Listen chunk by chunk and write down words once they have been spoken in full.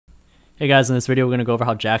Hey guys, in this video we're going to go over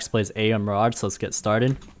how JACKZ plays A on Mirage, so let's get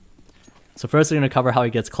started. So first we're going to cover how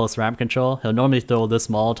he gets close ramp control. He'll normally throw this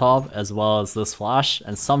Molotov as well as this flash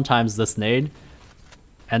and sometimes this nade.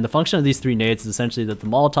 And the function of these three nades is essentially that the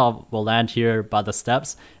Molotov will land here by the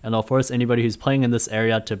steps and it'll force anybody who's playing in this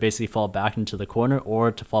area to basically fall back into the corner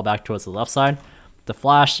or to fall back towards the left side. The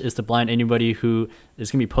flash is to blind anybody who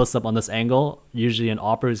is going to be posted up on this angle. Usually an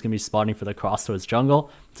opera who's going to be spotting for the cross towards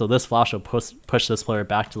jungle. So this flash will push this player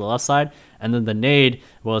back to the left side. And then the nade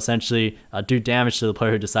will essentially do damage to the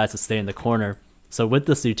player who decides to stay in the corner. So with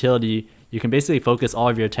this utility, you can basically focus all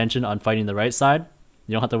of your attention on fighting the right side.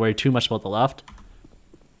 You don't have to worry too much about the left.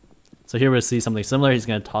 So here we'll see something similar. He's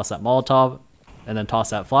going to toss that Molotov and then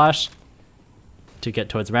toss that flash to get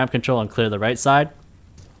towards ramp control and clear the right side.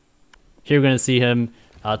 Here we're going to see him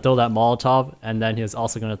throw that Molotov, and then he's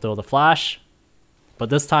also going to throw the flash.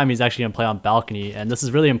 But this time he's actually going to play on balcony, and this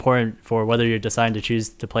is really important for whether you're deciding to choose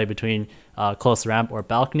to play between close ramp or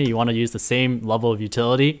balcony. You want to use the same level of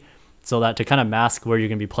utility so that to kind of mask where you're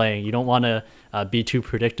going to be playing. You don't want to be too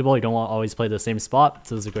predictable. You don't want to always play the same spot,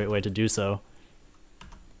 so this is a great way to do so.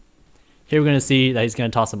 Here we're going to see that he's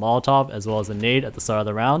going to toss a Molotov as well as a nade at the start of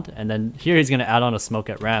the round, and then here he's going to add on a smoke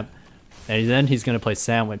at ramp. And then he's going to play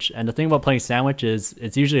sandwich. And the thing about playing sandwich is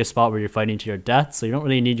it's usually a spot where you're fighting to your death, so you don't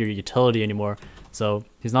really need your utility anymore. So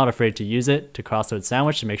he's not afraid to use it to cross towards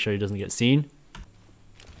sandwich to make sure he doesn't get seen.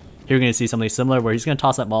 Here we're going to see something similar where he's going to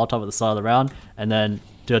toss that Molotov at the start of the round and then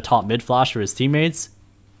do a top mid flash for his teammates.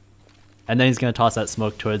 And then he's going to toss that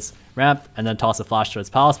smoke towards ramp and then toss a flash towards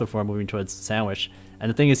palace before moving towards sandwich. And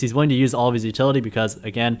the thing is, he's willing to use all of his utility because,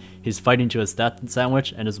 again, he's fighting to his death in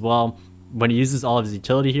sandwich, and as well, when he uses all of his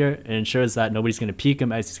utility here, it ensures that nobody's going to peek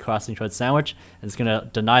him as he's crossing towards sandwich, and it's going to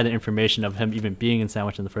deny the information of him even being in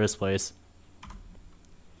sandwich in the first place.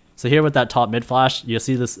 So here with that top mid flash, you'll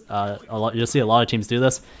see this. You'll see a lot of teams do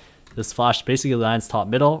this. This flash basically lands top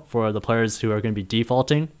middle for the players who are going to be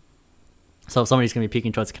defaulting. So if somebody's going to be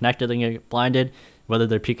peeking towards connected, they can get blinded. Whether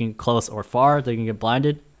they're peeking close or far, they can get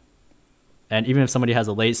blinded. And even if somebody has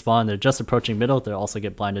a late spawn, they're just approaching middle, they'll also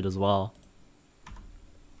get blinded as well.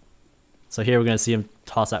 So here we're going to see him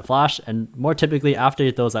toss that flash, and more typically after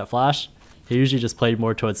he throws that flash, he usually just plays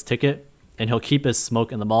more towards ticket, and he'll keep his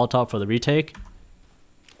smoke in the Molotov for the retake.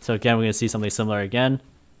 So again, we're going to see something similar again.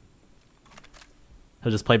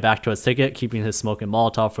 He'll just play back towards ticket, keeping his smoke and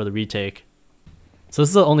Molotov for the retake. So this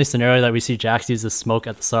is the only scenario that we see JACKZ use this smoke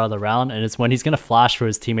at the start of the round, and it's when he's going to flash for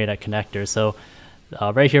his teammate at connector. So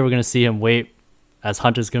right here we're going to see him wait, as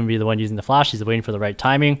Hunter's going to be the one using the flash. He's waiting for the right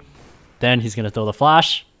timing. Then he's going to throw the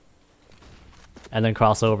flash and then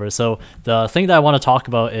cross over. So the thing that I want to talk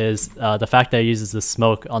about is the fact that he uses the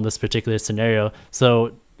smoke on this particular scenario.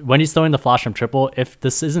 So when he's throwing the flash from triple, if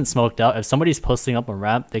this isn't smoked out, if somebody's posting up on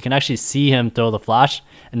ramp, they can actually see him throw the flash,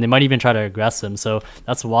 and they might even try to aggress him. So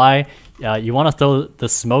that's why you want to throw the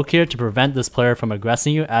smoke here to prevent this player from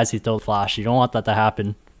aggressing you as he throws the flash. You don't want that to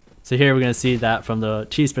happen. So here we're going to see that from the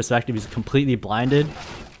Chief's perspective, he's completely blinded.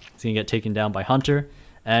 He's going to get taken down by Hunter.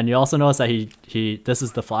 And you also notice that this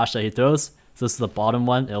is the flash that he throws. So this is the bottom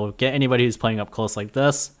one. It'll get anybody who's playing up close like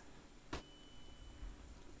this.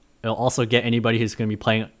 It'll also get anybody who's going to be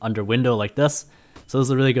playing under window like this. So this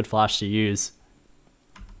is a really good flash to use.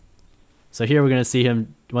 So here we're going to see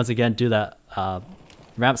him once again do that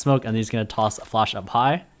ramp smoke, and he's going to toss a flash up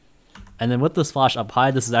high. And then with this flash up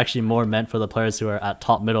high, this is actually more meant for the players who are at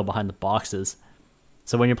top middle behind the boxes.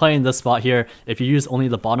 So when you're playing this spot here, if you use only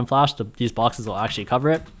the bottom flash, these boxes will actually cover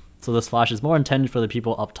it. So this flash is more intended for the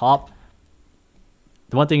people up top.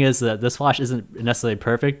 The one thing is that this flash isn't necessarily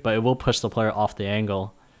perfect, but it will push the player off the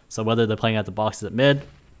angle. So whether they're playing at the boxes at mid,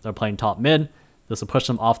 they're playing top mid, this will push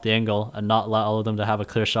them off the angle and not allow all of them to have a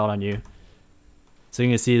clear shot on you. So you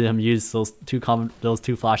can see them use those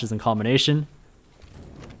two flashes in combination.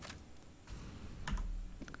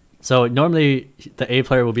 So normally the A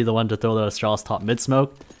player will be the one to throw the Astralis top mid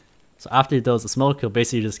smoke. So after he throws the smoke, he'll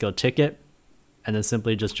basically just go ticket and then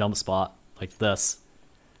simply just jump spot like this.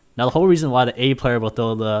 Now the whole reason why the A player will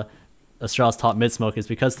throw the Astralis top mid smoke is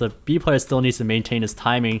because the B player still needs to maintain his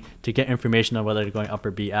timing to get information on whether they're going up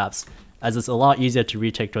or B apps. As it's a lot easier to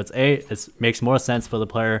retake towards A, it makes more sense for the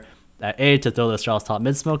player at A to throw the Astralis top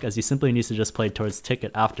mid smoke, as he simply needs to just play towards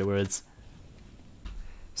ticket afterwards.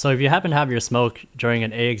 So if you happen to have your smoke during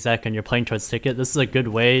an A exec and you're playing towards ticket, this is a good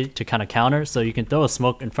way to kind of counter. So you can throw a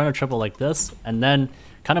smoke in front of triple like this, and then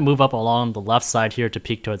kind of move up along the left side here to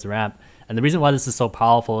peek towards ramp. And the reason why this is so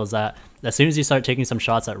powerful is that as soon as you start taking some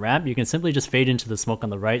shots at ramp, you can simply just fade into the smoke on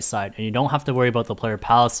the right side, and you don't have to worry about the player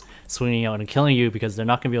palace swinging out and killing you, because they're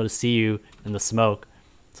not going to be able to see you in the smoke.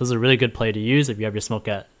 So this is a really good play to use if you have your smoke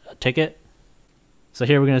at a ticket. So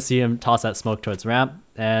here we're going to see him toss that smoke towards ramp,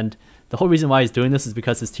 and the whole reason why he's doing this is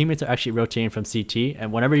because his teammates are actually rotating from CT,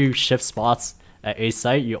 and whenever you shift spots at A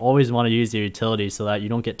site, you always want to use your utility so that you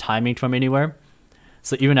don't get timing from anywhere.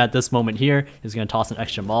 So even at this moment here, he's going to toss an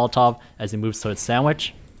extra Molotov as he moves towards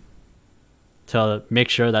sandwich to make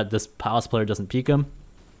sure that this Palace player doesn't peek him.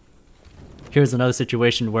 Here's another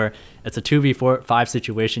situation where it's a 2v5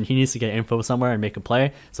 situation. He needs to get info somewhere and make a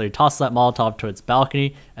play. So he tosses that Molotov towards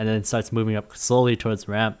balcony and then starts moving up slowly towards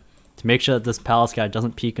ramp to make sure that this Palace guy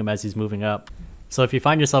doesn't peek him as he's moving up. So if you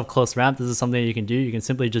find yourself close ramp, this is something you can do. You can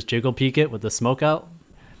simply just jiggle peek it with the smoke out.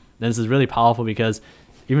 And this is really powerful because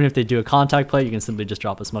even if they do a contact play, you can simply just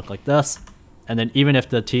drop a smoke like this. And then even if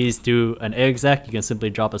the T's do an exec, you can simply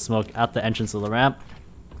drop a smoke at the entrance of the ramp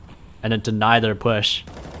and then deny their push.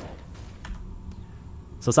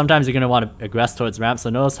 So sometimes you're going to want to aggress towards ramp.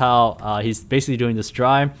 So notice how he's basically doing this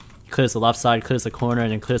drive. He clears the left side, clears the corner,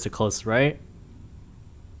 and then clears the close right.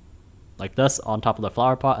 Like this on top of the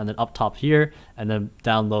flower pot, and then up top here, and then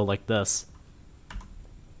down low like this.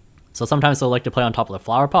 So sometimes they'll like to play on top of the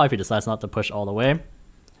flower pot if he decides not to push all the way.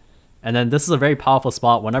 And then this is a very powerful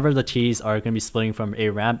spot whenever the T's are going to be splitting from A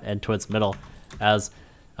ramp and towards middle, as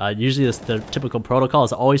usually the typical protocol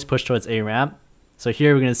is always push towards A ramp. So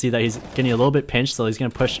here we're going to see that he's getting a little bit pinched, so he's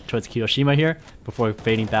going to push towards Kiyoshima here before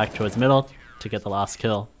fading back towards middle to get the last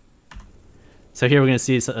kill. So here we're going to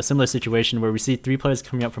see a similar situation where we see 3 players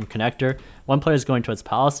coming up from connector, 1 player is going towards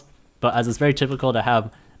Palace, but as it's very typical to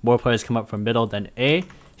have more players come up from middle than A,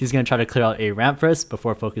 he's going to try to clear out A ramp first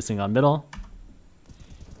before focusing on middle.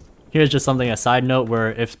 Here's just something, a side note,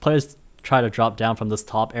 where if players try to drop down from this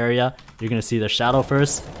top area, you're going to see the shadow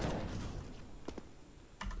first.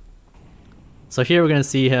 So here we're going to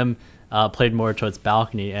see him played more towards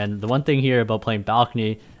balcony, and the one thing here about playing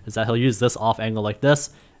balcony is that he'll use this off angle like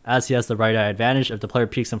this, as he has the right eye advantage. If the player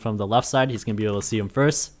peeks him from the left side, he's going to be able to see him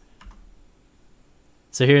first.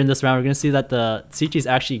 So here in this round, we're going to see that the CTs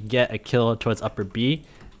actually get a kill towards upper B,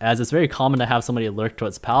 as it's very common to have somebody lurk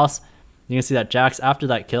towards Palace. You can see that JACKZ, after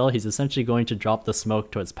that kill, he's essentially going to drop the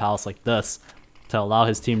smoke towards Palace like this to allow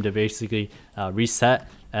his team to basically reset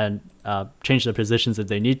and change their positions if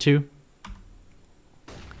they need to.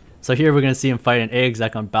 So here we're going to see him fight an A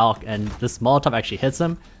exec on Balk, and this Molotov actually hits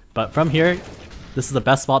him. But from here, this is the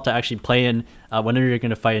best spot to actually play in whenever you're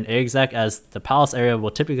going to fight an A exec, as the Palace area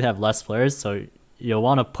will typically have less players. So you'll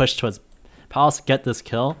want to push towards Palace, get this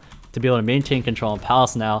kill to be able to maintain control on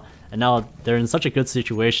Palace now. And now they're in such a good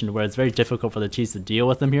situation where it's very difficult for the T's to deal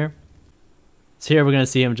with him here. So here we're going to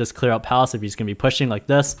see him just clear out Palace if he's going to be pushing like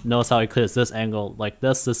this. Notice how he clears this angle like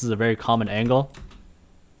this. This is a very common angle.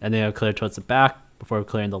 And then he'll clear towards the back before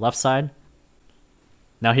clearing the left side.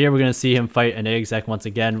 Now here we're going to see him fight an A exec once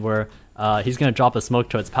again, where he's going to drop a smoke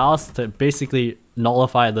towards Palace to basically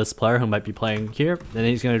nullify this player who might be playing here. And then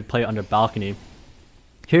he's going to play under balcony.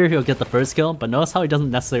 Here he'll get the first kill, but notice how he doesn't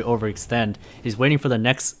necessarily overextend. He's waiting for the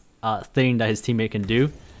next thing that his teammate can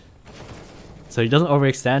do. So he doesn't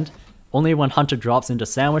overextend. Only when Hunter drops into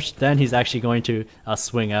sandwich, then he's actually going to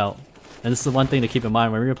swing out. And this is one thing to keep in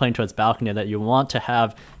mind when you're playing towards balcony, that you want to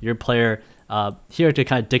have your player here to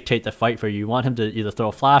kind of dictate the fight for you. You want him to either throw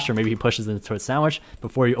a flash or maybe he pushes into towards sandwich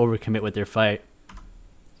before you overcommit with your fight.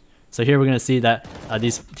 So here we're going to see that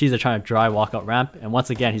these T's are trying to dry walk out ramp, and once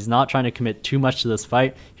again he's not trying to commit too much to this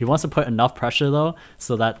fight. He wants to put enough pressure though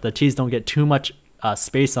so that the T's don't get too much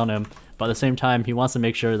space on him, but at the same time he wants to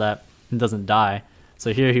make sure that he doesn't die.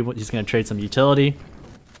 So here he's going to trade some utility.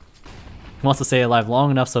 He wants to stay alive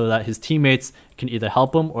long enough so that his teammates can either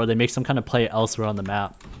help him or they make some kind of play elsewhere on the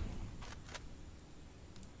map.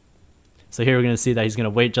 So here we're going to see that he's going to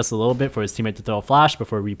wait just a little bit for his teammate to throw a flash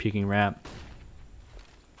before re-peeking ramp.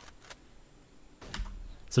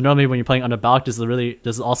 So normally when you're playing under balk, this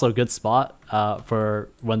is also a good spot for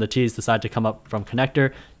when the T's decide to come up from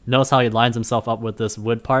connector. Notice how he lines himself up with this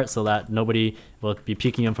wood part so that nobody will be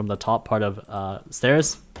peeking him from the top part of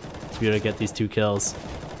stairs to be able to get these 2 kills.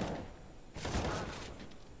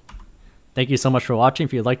 Thank you so much for watching.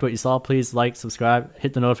 If you liked what you saw, please like, subscribe,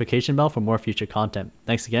 hit the notification bell for more future content.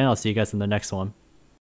 Thanks again. I'll see you guys in the next one.